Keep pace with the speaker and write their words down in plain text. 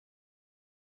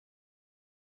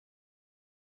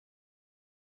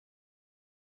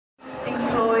Pink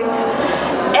Floyd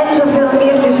en zoveel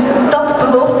meer, dus dat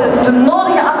belooft de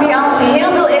nodige ambiance.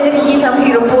 Heel veel energie gaat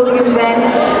hier op het podium zijn,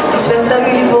 dus wij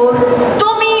stellen jullie voor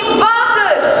Tommy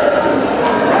Waters!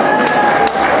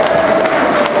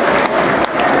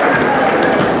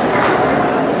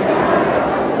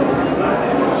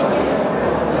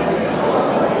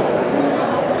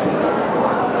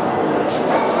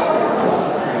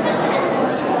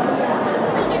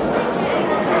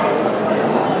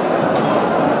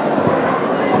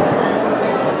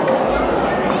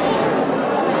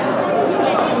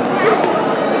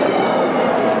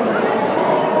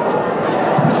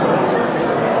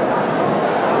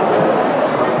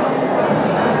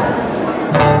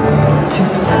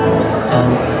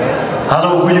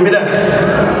 Hallo, goedemiddag.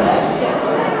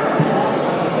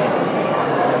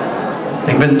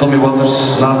 Ik ben Tommy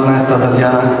Waters, naast mij staat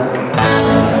Tatjana.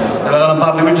 En we gaan een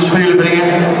paar minuutjes voor jullie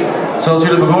brengen. Zoals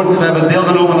jullie hebben gehoord, we hebben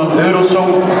deelgenomen aan Eurosong.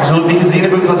 Je zult het niet gezien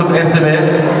hebben, het was op T.v.v.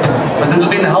 We zijn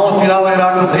tot in de halve finale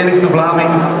geraakt als enigste Vlaming.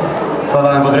 Voilà,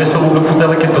 en voor de rest wil ik ook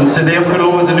vertellen, ik heb een cd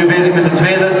opgenomen, we zijn nu bezig met de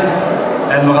tweede.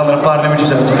 En we gaan er een paar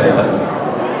nummertjes uitspelen.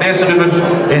 Het eerste nummer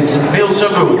is Feel So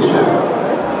Good.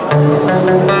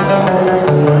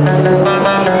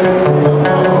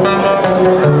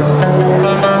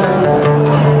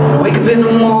 Wake up in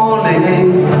the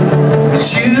morning,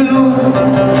 it's you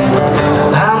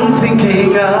I'm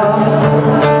thinking of.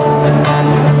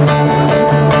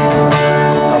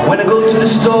 When I go to the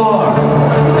store,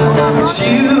 it's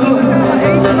you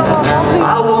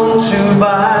I want to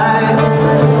buy.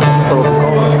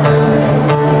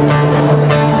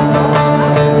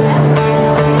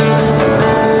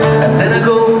 And then I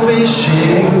go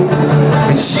fishing,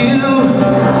 it's you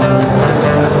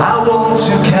I want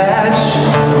to catch.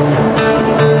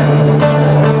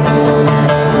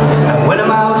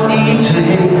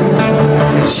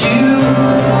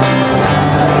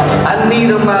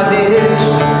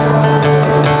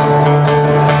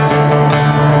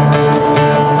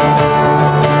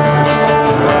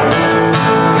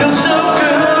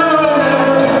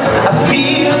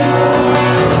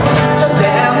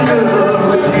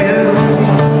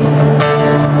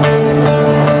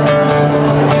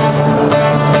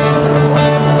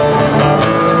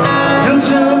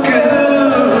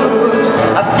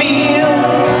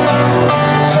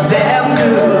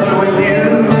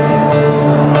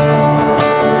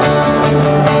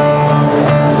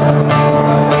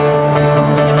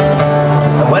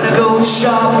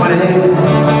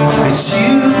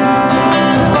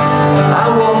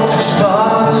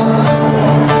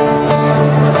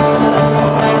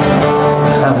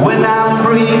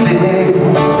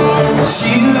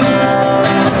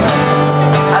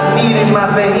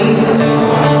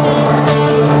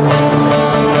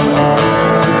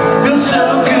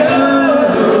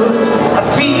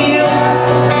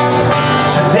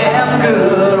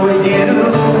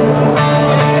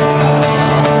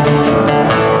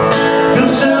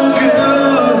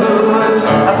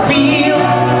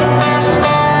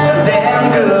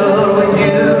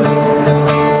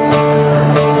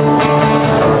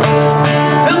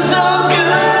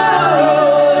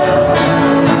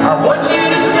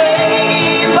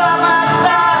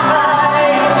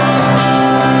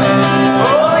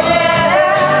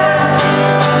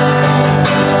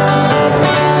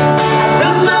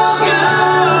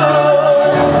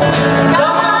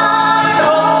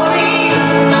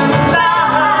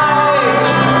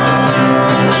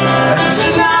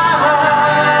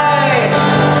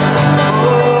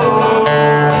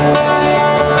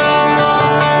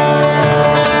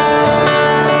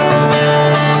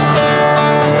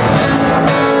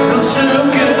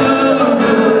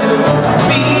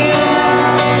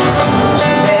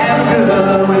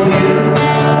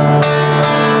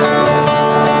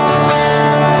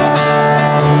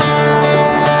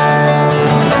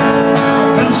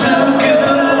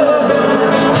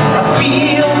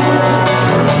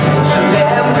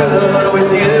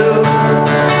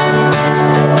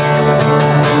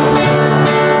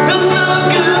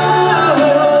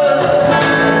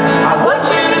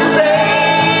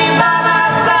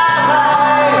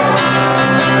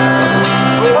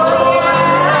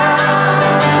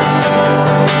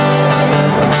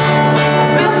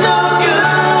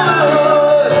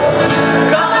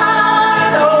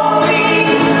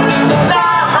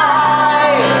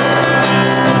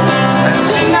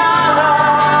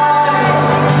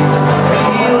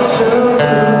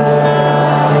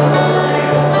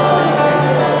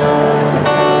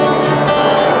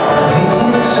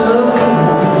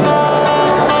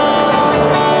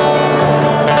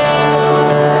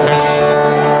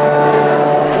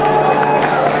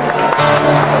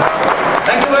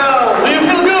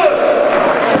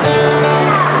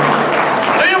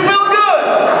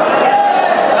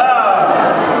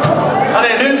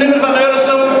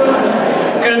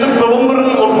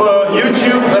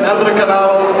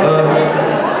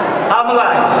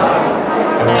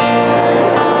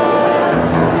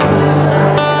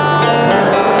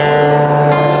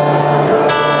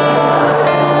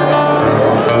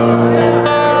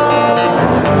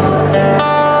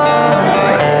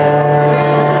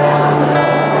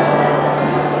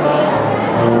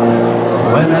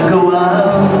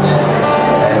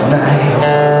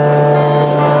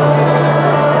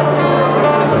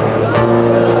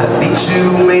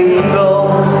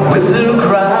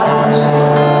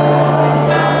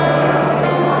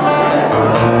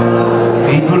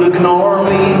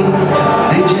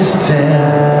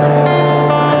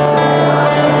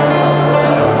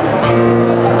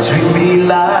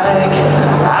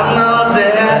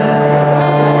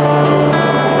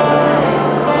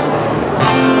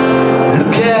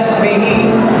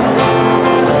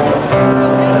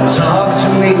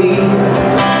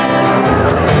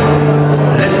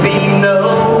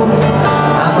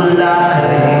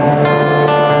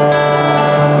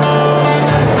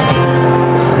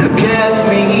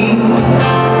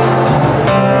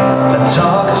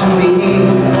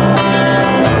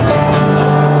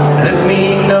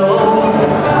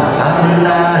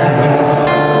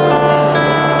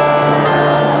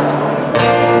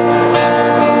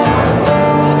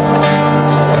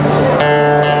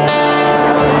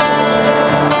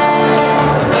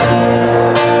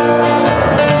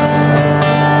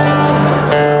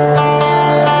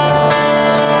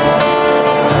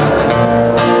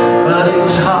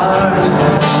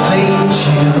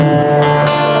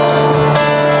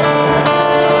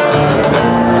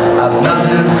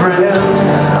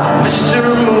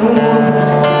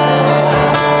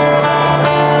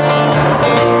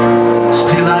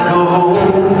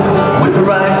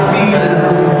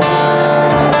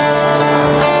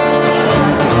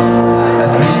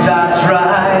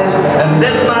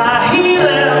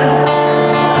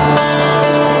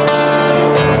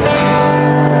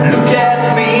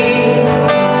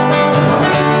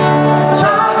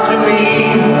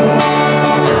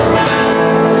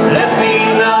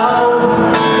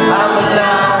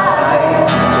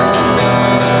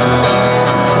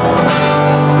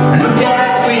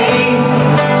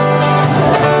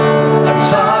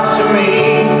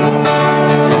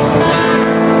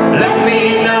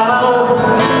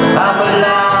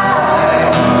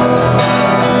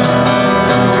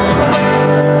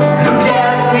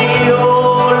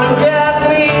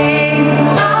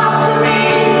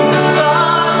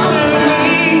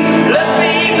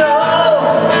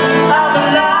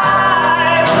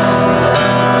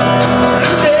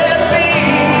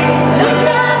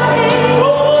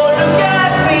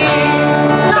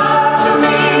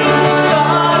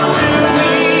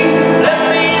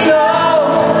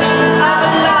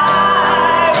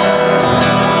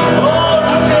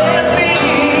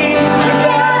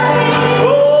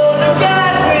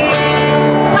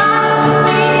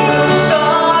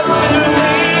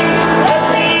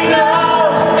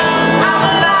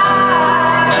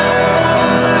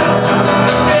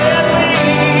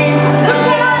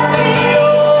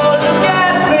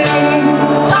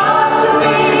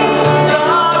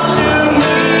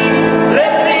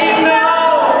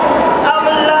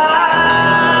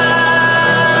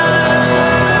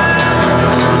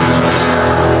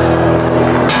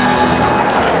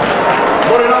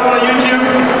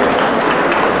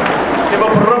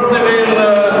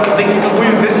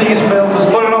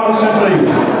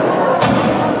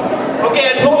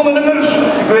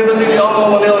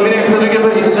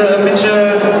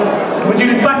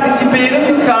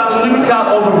 participeren. Het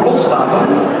gaat over loslaten.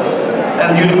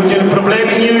 En jullie moeten jullie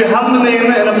problemen in jullie handen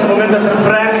nemen en op het moment dat het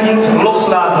refrein begint,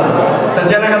 loslaten.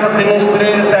 Tatjana gaat dat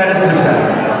demonstreren tijdens het refrein.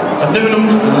 Het nummer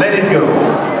noemt Let It Go.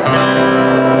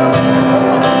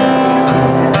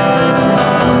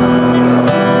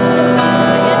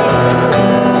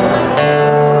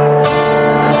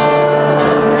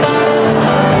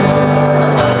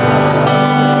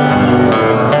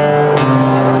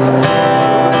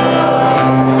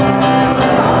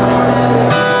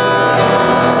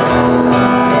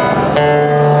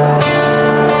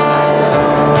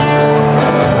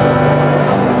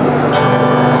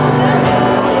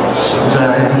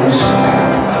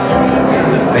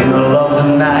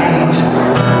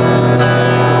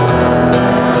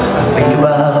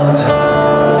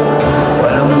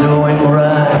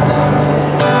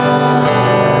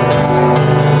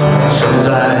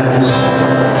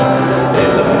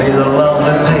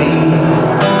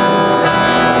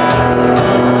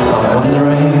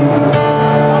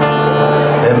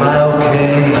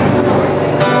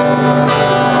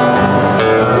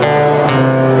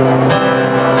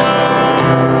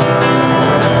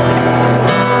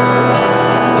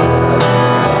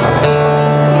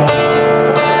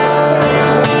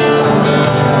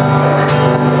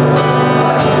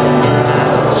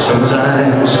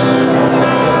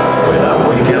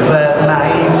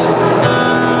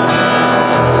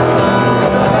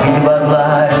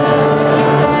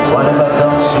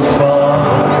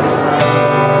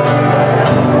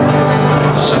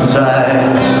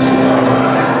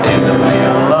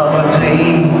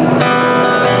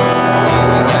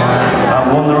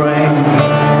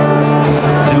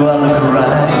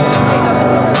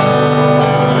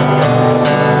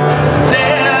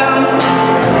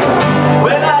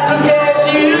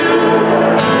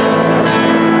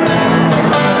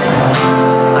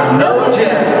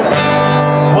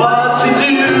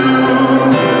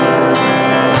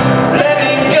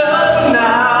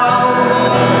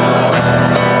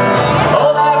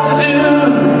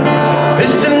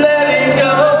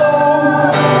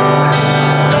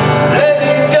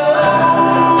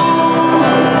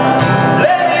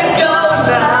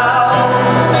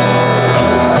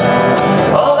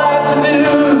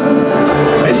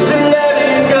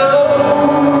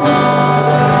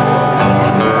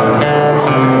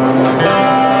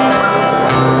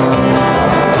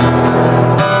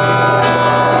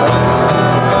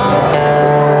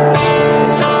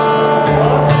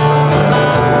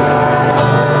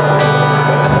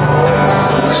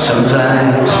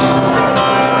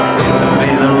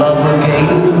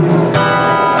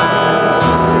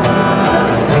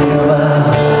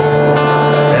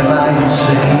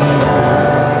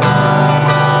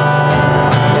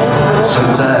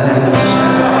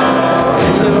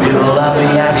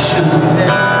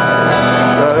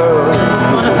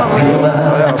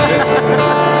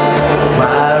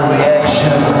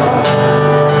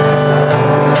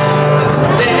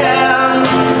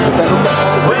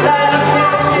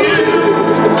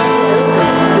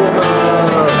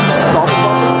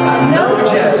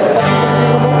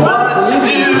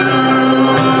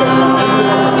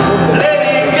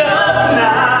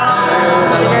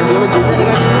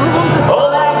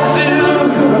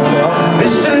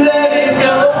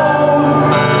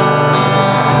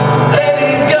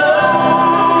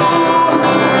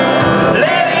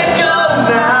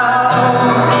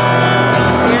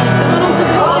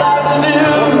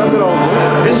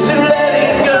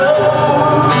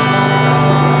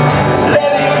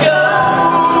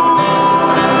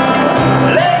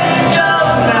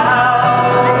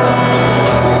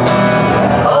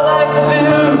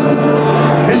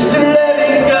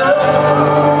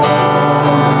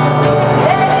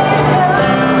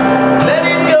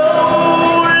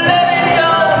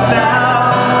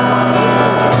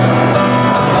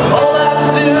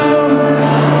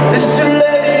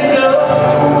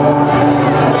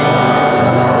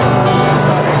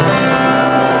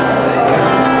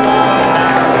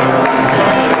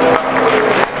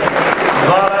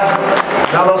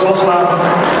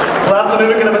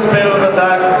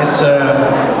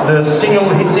 de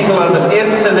single, hitsingle uit de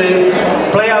eerste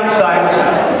cd, Play Outside.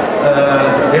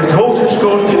 Heeft hoogst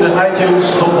gescoord in de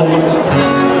iTunes Top 100.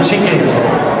 Misschien ken je het wel.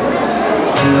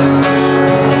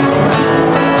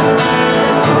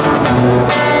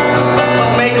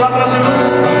 Nog meeklappen alsjeblieft.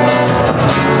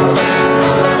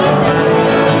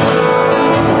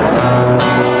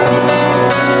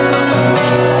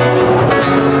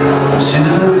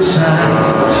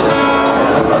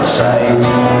 Outside,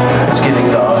 it's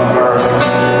getting dark.